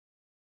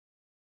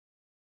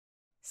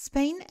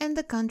Spain and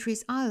the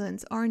country's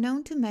islands are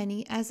known to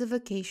many as a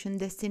vacation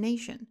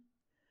destination.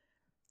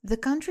 The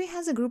country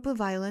has a group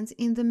of islands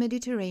in the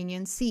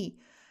Mediterranean Sea,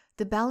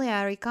 the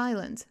Balearic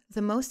Islands.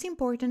 The most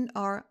important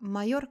are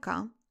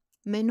Mallorca,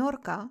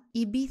 Menorca,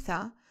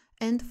 Ibiza,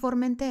 and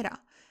Formentera,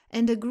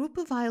 and a group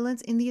of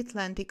islands in the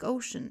Atlantic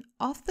Ocean,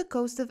 off the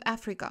coast of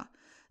Africa,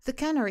 the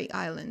Canary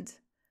Islands.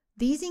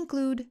 These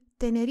include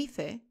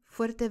Tenerife,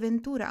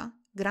 Fuerteventura,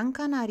 Gran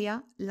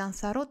Canaria,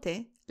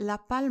 Lanzarote, La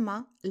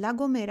Palma, La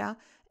Gomera,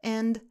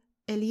 and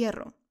El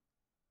Hierro.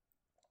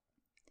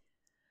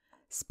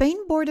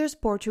 Spain borders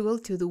Portugal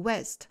to the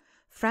west,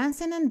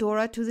 France and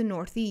Andorra to the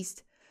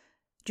northeast,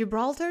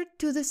 Gibraltar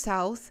to the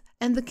south,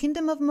 and the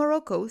Kingdom of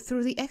Morocco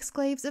through the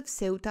exclaves of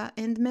Ceuta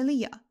and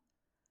Melilla.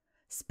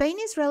 Spain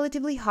is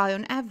relatively high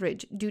on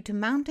average due to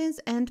mountains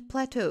and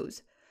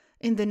plateaus.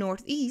 In the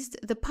northeast,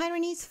 the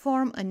Pyrenees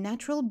form a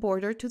natural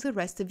border to the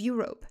rest of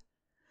Europe.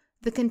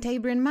 The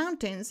Cantabrian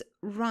Mountains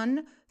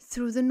run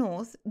through the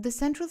north, the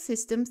Central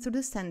System through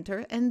the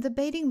center, and the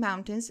Bating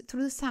Mountains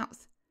through the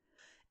south.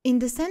 In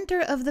the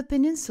center of the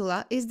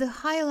peninsula is the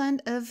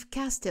highland of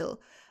Castile,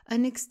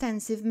 an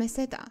extensive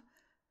meseta.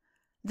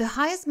 The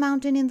highest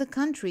mountain in the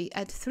country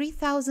at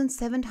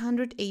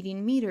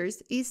 3,718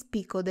 meters is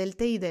Pico del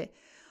Teide,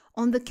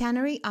 on the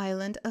Canary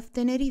island of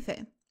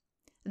Tenerife.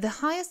 The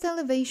highest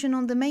elevation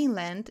on the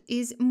mainland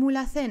is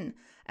Mulhacén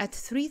at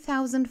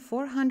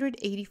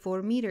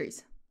 3,484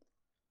 meters.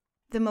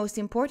 The most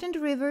important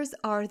rivers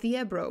are the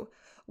Ebro,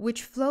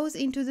 which flows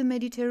into the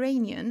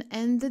Mediterranean,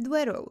 and the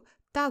Duero,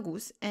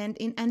 Tagus, and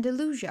in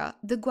Andalusia,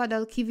 the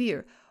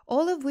Guadalquivir,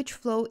 all of which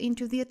flow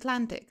into the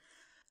Atlantic.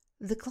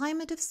 The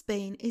climate of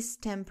Spain is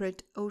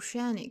temperate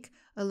oceanic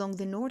along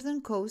the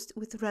northern coast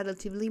with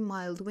relatively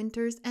mild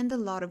winters and a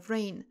lot of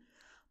rain.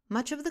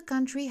 Much of the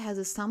country has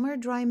a summer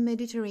dry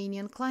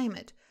Mediterranean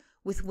climate,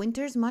 with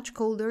winters much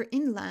colder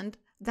inland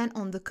than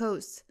on the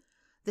coasts.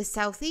 The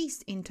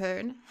southeast, in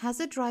turn, has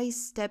a dry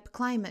steppe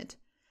climate,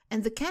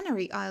 and the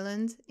Canary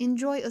Islands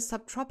enjoy a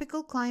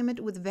subtropical climate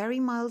with very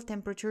mild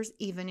temperatures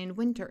even in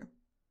winter.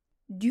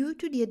 Due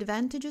to the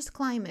advantageous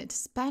climate,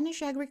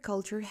 Spanish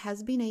agriculture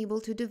has been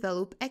able to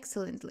develop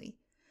excellently.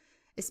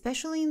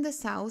 Especially in the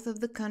south of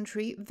the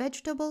country,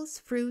 vegetables,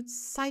 fruits,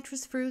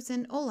 citrus fruits,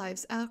 and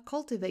olives are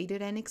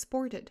cultivated and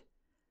exported.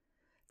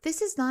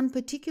 This is done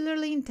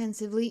particularly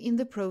intensively in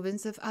the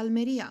province of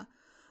Almería,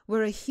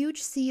 where a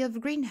huge sea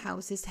of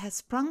greenhouses has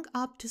sprung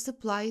up to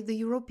supply the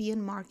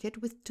European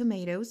market with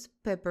tomatoes,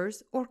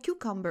 peppers, or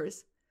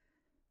cucumbers.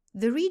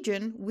 The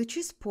region, which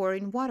is poor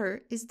in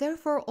water, is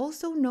therefore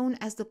also known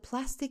as the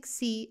Plastic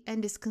Sea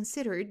and is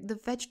considered the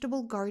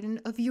vegetable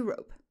garden of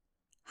Europe.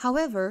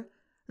 However,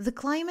 the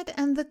climate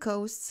and the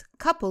coasts,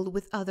 coupled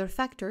with other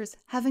factors,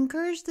 have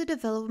encouraged the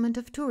development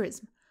of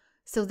tourism,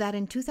 so that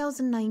in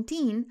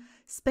 2019,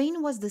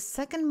 Spain was the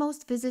second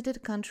most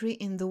visited country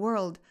in the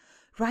world,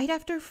 right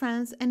after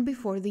France and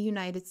before the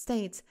United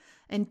States,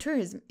 and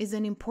tourism is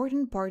an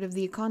important part of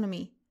the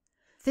economy.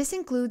 This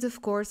includes,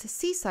 of course,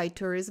 seaside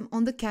tourism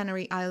on the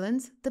Canary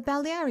Islands, the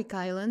Balearic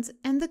Islands,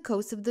 and the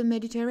coast of the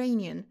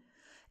Mediterranean.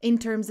 In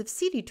terms of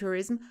city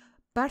tourism,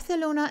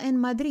 Barcelona and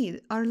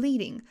Madrid are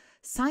leading.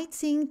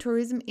 Sightseeing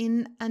tourism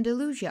in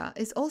Andalusia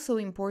is also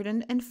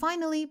important, and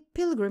finally,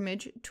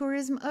 pilgrimage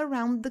tourism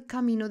around the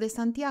Camino de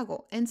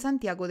Santiago and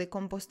Santiago de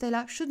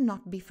Compostela should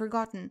not be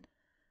forgotten.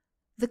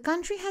 The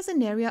country has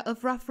an area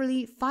of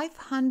roughly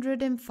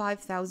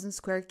 505,000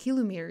 square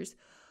kilometers,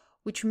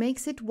 which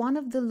makes it one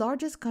of the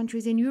largest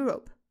countries in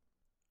Europe.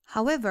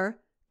 However,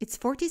 its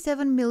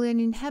 47 million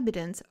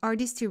inhabitants are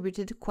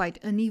distributed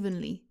quite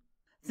unevenly.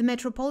 The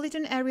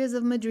metropolitan areas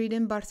of Madrid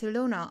and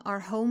Barcelona are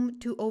home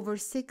to over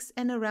 6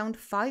 and around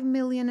 5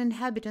 million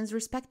inhabitants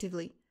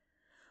respectively.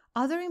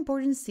 Other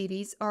important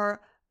cities are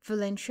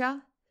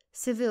Valencia,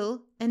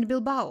 Seville, and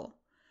Bilbao.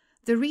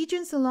 The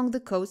regions along the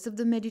coast of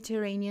the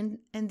Mediterranean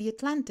and the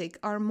Atlantic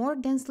are more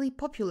densely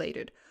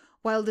populated,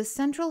 while the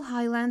central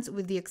highlands,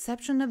 with the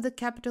exception of the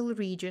capital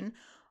region,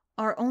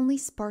 are only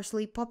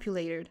sparsely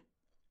populated.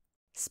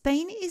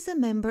 Spain is a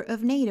member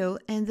of NATO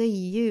and the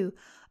EU,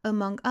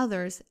 among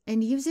others,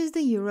 and uses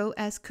the euro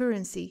as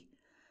currency.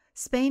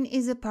 Spain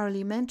is a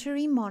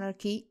parliamentary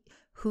monarchy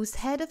whose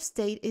head of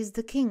state is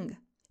the king.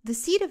 The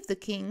seat of the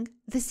king,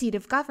 the seat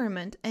of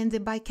government, and the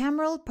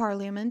bicameral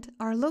parliament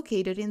are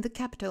located in the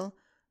capital,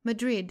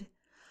 Madrid.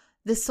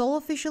 The sole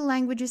official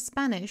language is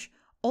Spanish,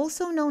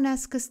 also known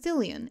as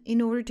Castilian,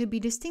 in order to be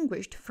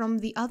distinguished from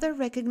the other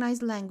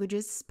recognized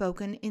languages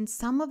spoken in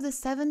some of the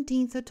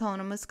 17th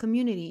autonomous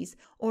communities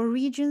or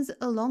regions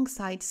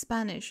alongside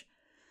Spanish.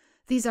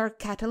 These are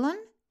Catalan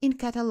in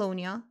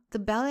Catalonia, the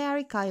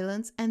Balearic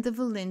Islands, and the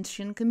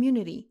Valencian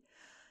community.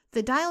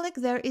 The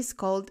dialect there is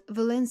called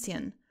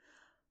Valencian.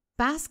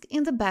 Basque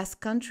in the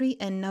Basque Country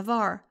and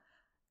Navarre.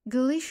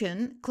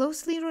 Galician,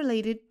 closely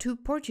related to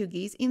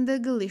Portuguese in the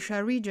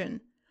Galicia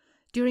region.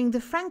 During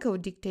the Franco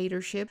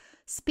dictatorship,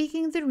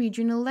 speaking the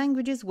regional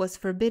languages was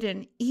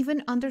forbidden,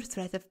 even under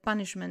threat of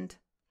punishment.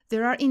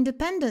 There are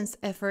independence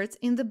efforts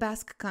in the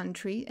Basque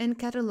Country and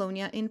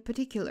Catalonia in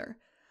particular.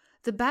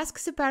 the Basque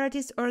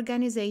separatist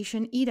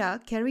organization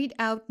ETA carried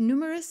out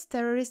numerous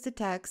terrorist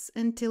attacks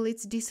until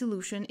its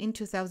dissolution in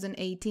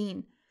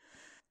 2018.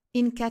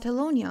 In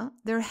Catalonia,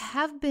 there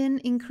have been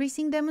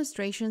increasing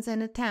demonstrations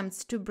and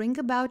attempts to bring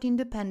about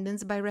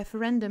independence by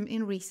referendum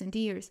in recent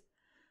years.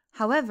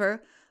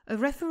 However, a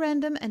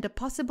referendum and a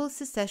possible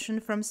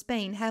secession from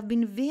Spain have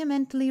been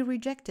vehemently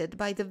rejected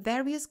by the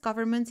various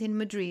governments in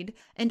Madrid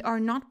and are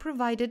not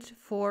provided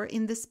for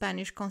in the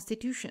Spanish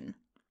constitution.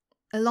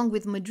 Along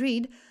with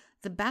Madrid,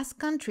 the Basque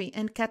Country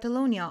and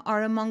Catalonia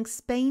are among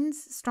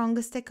Spain's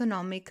strongest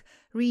economic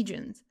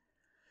regions.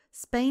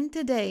 Spain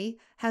today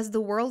has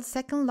the world's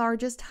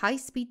second-largest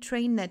high-speed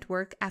train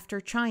network after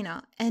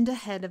China and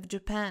ahead of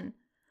Japan.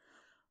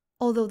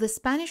 Although the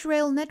Spanish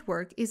rail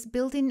network is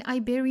built in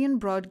Iberian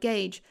broad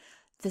gauge,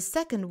 the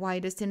second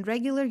widest in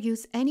regular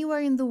use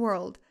anywhere in the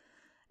world,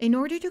 in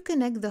order to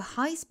connect the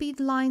high-speed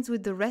lines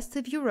with the rest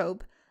of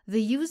Europe,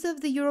 the use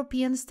of the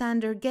European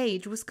standard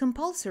gauge was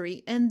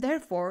compulsory and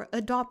therefore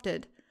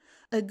adopted.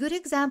 A good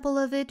example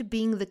of it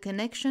being the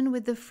connection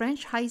with the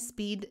French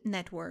high-speed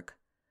network.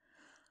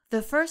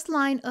 The first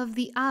line of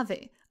the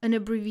AVE, an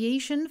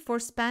abbreviation for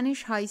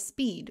Spanish high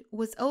speed,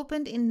 was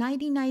opened in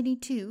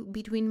 1992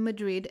 between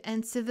Madrid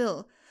and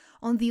Seville,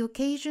 on the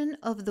occasion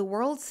of the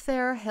World's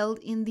Fair held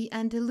in the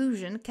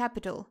Andalusian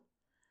capital.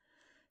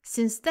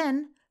 Since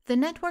then, the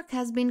network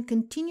has been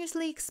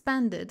continuously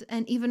expanded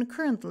and even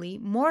currently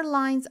more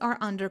lines are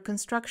under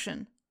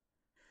construction.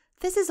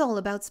 This is all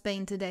about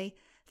Spain today.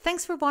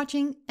 Thanks for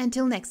watching.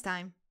 Until next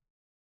time.